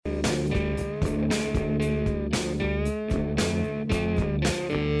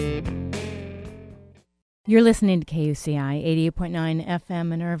You're listening to KUCI 88.9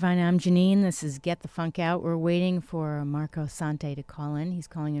 FM in Irvine. I'm Janine. This is Get the Funk Out. We're waiting for Marco Sante to call in. He's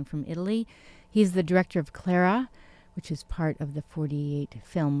calling in from Italy. He's the director of Clara, which is part of the 48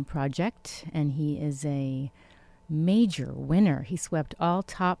 Film Project, and he is a major winner. He swept all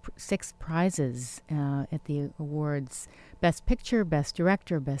top 6 prizes at the awards: Best Picture, Best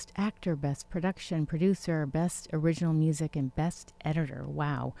Director, Best Actor, Best Production, Producer, Best Original Music, and Best Editor.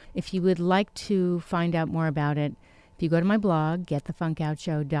 Wow. If you would like to find out more about it, if you go to my blog,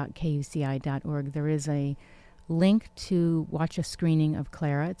 getthefunkoutshow.kuci.org, there is a link to watch a screening of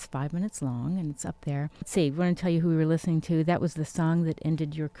Clara. It's 5 minutes long, and it's up there. Let's see, I want to tell you who we were listening to. That was The Song That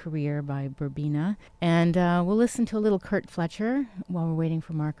Ended Your Career by Burbina. And we'll listen to a little Kurt Fletcher while we're waiting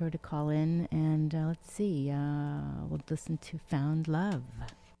for Marco to call in. And let's see, we'll listen to Found Love.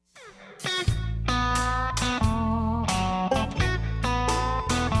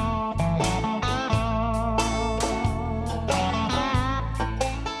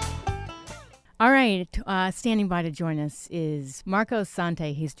 All right, standing by to join us is Marco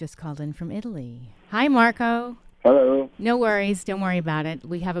Sante. He's just called in from Italy. Hi, Marco. Hello. No worries. Don't worry about it.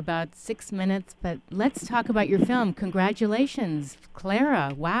 We have about 6 minutes, but let's talk about your film. Congratulations,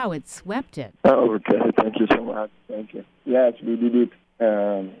 Clara. Wow, it swept it. Oh, okay. Thank you so much. Thank you. Yes, we did it.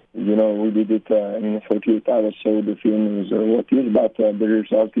 We did it in 48 hours, so the film is what it is, but the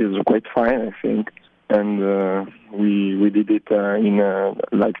result is quite fine, I think. And we did it in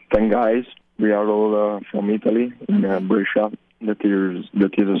like 10 guys. We are all from Italy, in Brescia. That is a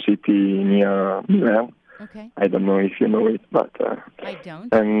city near Milan. Okay. I don't know if you know it, but I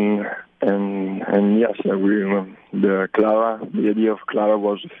don't. And yes, the idea of Clara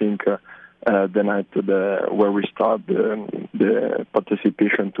was, I think, the night where we start the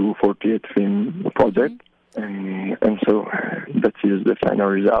participation to 48 Film Project, and so that is the final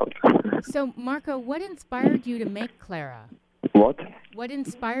result. So, Marco, what inspired you to make Clara? What? What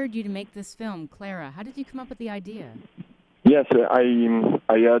inspired you to make this film, Clara? How did you come up with the idea? Yes, I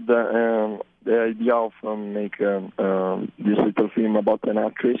had the idea of make this little film about an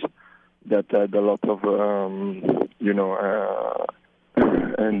actress that had a lot of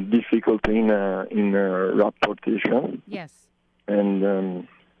and difficulty in rapportation. Yes.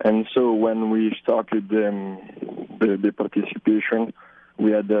 And so when we started the participation,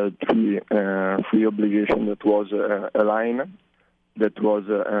 we had three obligation. That was a line that was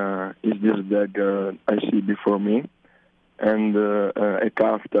is this the girl I see before me, and a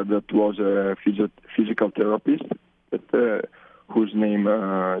character that was a physical therapist whose name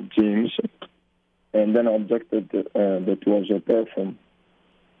James, and then object that was a person.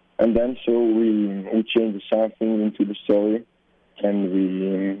 And then so we changed something into the story, and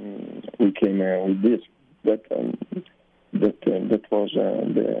we came with this. That was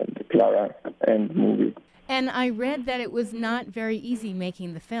the Clara End movie. And I read that it was not very easy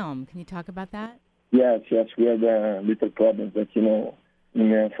making the film. Can you talk about that? Yes, we had little problems that, in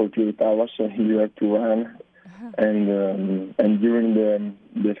 48 hours you have to run. And during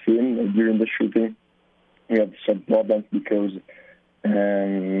the film, during the shooting, we had some problems because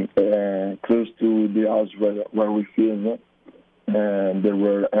close to the house where we filmed, there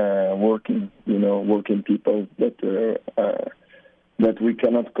were working people that we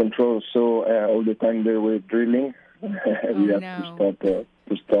cannot control. So all the time they were drilling. We had to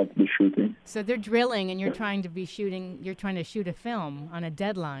stop the shooting. So they're drilling, and you're trying to shoot a film on a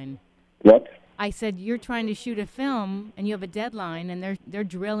deadline. What? I said you're trying to shoot a film, and you have a deadline, and they're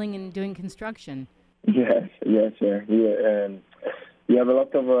drilling and doing construction. Yes. We have a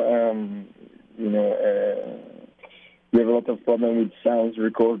lot of we have a lot of problem with sounds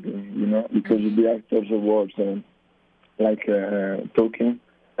recording, because the actors are working talking,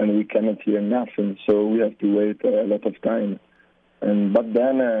 and we cannot hear nothing, so we have to wait a lot of time. But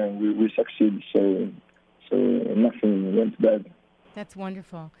then we succeed, so nothing went bad. That's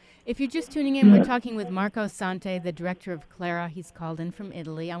wonderful. If you're just tuning in, we're talking with Marco Sante, the director of Clara. He's called in from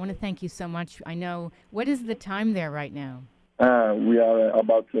Italy. I want to thank you so much. I know, what is the time there right now? We are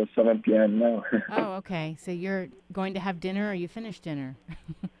about 7 p.m. now. Oh, okay. So you're going to have dinner, or you finished dinner?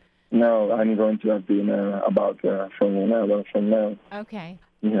 No, I'm going to have dinner about from an hour from now. Okay.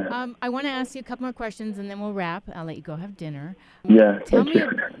 Yeah. I want to ask you a couple more questions, and then we'll wrap. I'll let you go have dinner. Yeah, Tell thank me,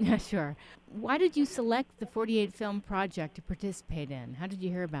 you. Sure. Why did you select the 48 Film Project to participate in? How did you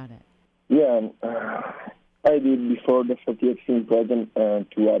hear about it? Yeah, I did before the 48 Film Project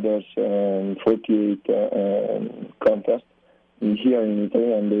 2 others 48 contests here in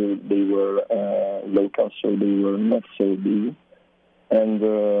Italy, and they were local, so they were not so big. And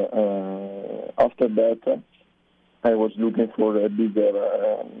after that, I was looking for a bigger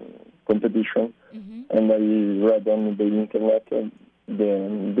competition and I read on the internet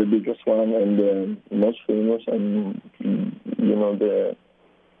the biggest one and the most famous and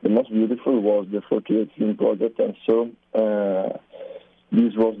the most beautiful was the 48 Film Project, and so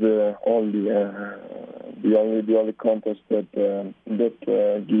this was the only contest that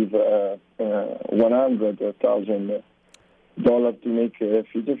give $100,000 to make a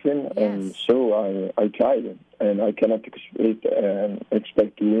feature film, Yes. and so I tried it, and I cannot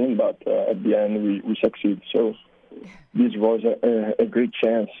expect to win, but at the end we succeed. So this was a great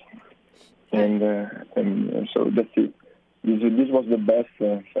chance, and so that's it. This was the best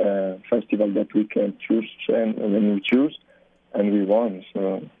festival that we can choose, and when we choose, and we won.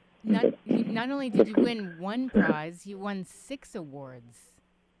 So not only did you win one prize, you won 6 awards.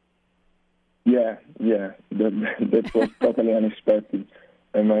 Yeah, that was totally unexpected,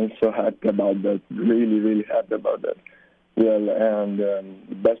 and I'm so happy about that. Really, really happy about that. Well, and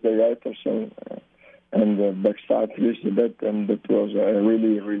best director, and best actress, that was a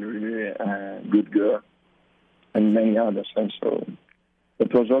really, really, really good girl, and many others, and so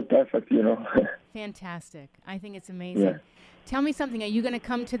it was all perfect, Fantastic. I think it's amazing. Yeah. Tell me something. Are you going to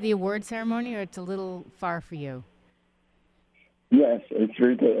come to the award ceremony, or it's a little far for you? Yes, it's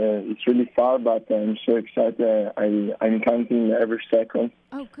really far, but I'm so excited. I'm counting every second.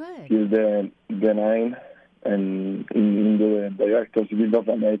 Oh, good. Till the 9, and in the Directors Guild of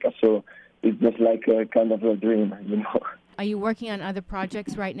America. So it's just like a kind of a dream, Are you working on other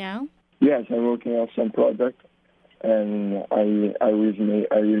projects right now? Yes, I'm working on some project, and I will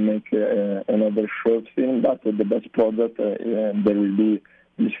make another short film. But the best project there will be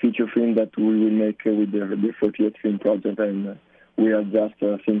this feature film that we will make with the 48th Film Project, and we are just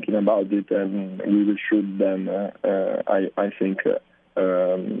thinking about it, and we will shoot them. I think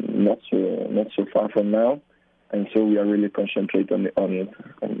not so far from now, and so we are really concentrating on it.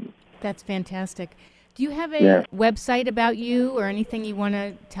 That's fantastic. Do you have a website about you, or anything you want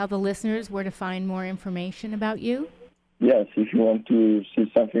to tell the listeners where to find more information about you? Yes, if you want to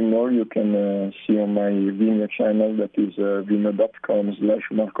see something more, you can see on my Vimeo channel, that is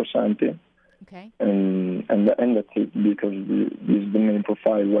vimeo.com/Marco Santi. Okay. And that's it, because this is the main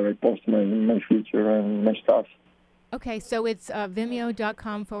profile where I post my feature and my stuff. Okay, so it's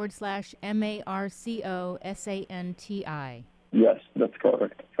vimeo.com/MarcoSanti. Yes, that's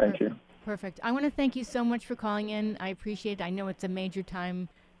correct. Thank you. Perfect. I want to thank you so much for calling in. I appreciate it. I know it's a major time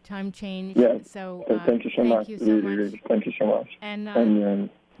change. Yes. So thank you so much. Thank you so much. Really, thank you so much. And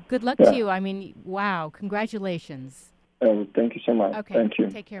good luck to you. I mean, wow, congratulations. Thank you so much. Okay. Thank you.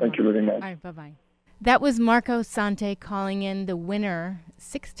 Take care. Thank you very much. All right, bye-bye. That was Marco Santi calling in, the winner,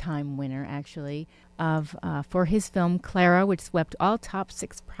 6-time winner actually, of for his film Clara, which swept all top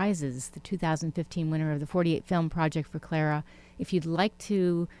 6 prizes, the 2015 winner of the 48 Film Project for Clara. If you'd like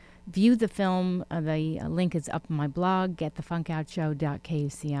to view the film, the link is up on my blog,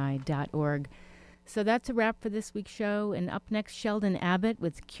 getthefunkoutshow.kuci.org. So that's a wrap for this week's show. And up next, Sheldon Abbott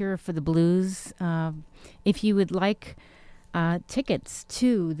with Cure for the Blues. If you would like tickets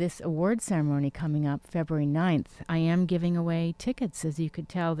to this award ceremony coming up February 9th, I am giving away tickets. As you could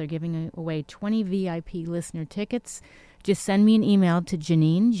tell, they're giving away 20 VIP listener tickets. Just send me an email to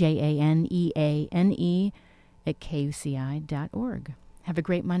Janine, Janeane, @kuci.org. Have a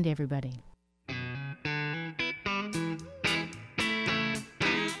great Monday, everybody.